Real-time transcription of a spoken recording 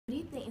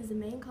the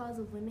main cause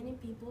of women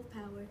and people of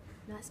power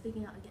not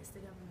speaking out against the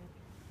government.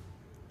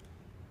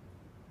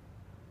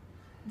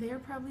 They are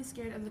probably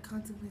scared of the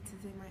consequences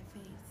they might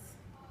face.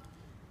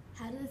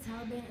 How do the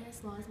Taliban and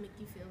its laws make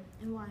you feel,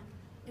 and why?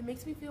 It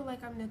makes me feel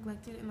like I'm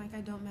neglected and like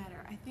I don't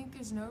matter. I think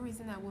there's no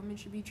reason that women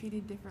should be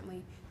treated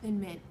differently than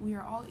men. We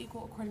are all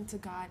equal according to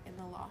God and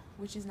the law,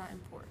 which is not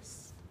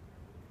enforced.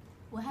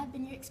 What have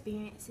been your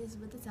experiences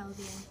with the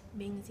Taliban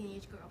being a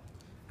teenage girl?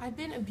 I've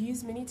been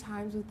abused many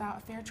times without a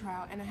fair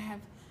trial, and I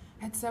have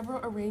had several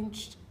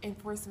arranged and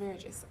forced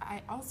marriages.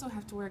 I also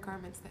have to wear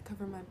garments that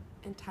cover my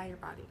entire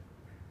body.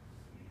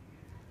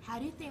 How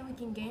do you think we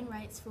can gain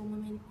rights for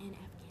women in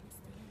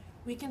Afghanistan?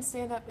 We can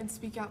stand up and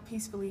speak out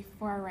peacefully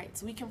for our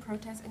rights. We can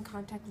protest and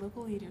contact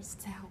local leaders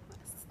to help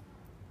us.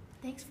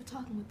 Thanks for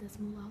talking with us,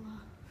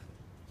 Mulala.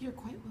 You're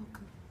quite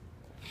welcome.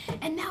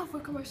 And now for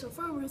commercial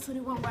from Room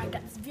 21, where I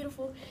got this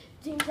beautiful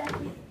jean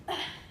jacket.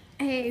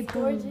 Hey, It's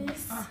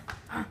gorgeous.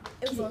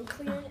 It was on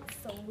clearance,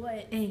 so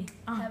what? Hey,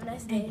 Have a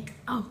nice day.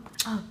 Oh.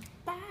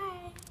 Bye.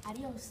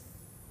 Adios.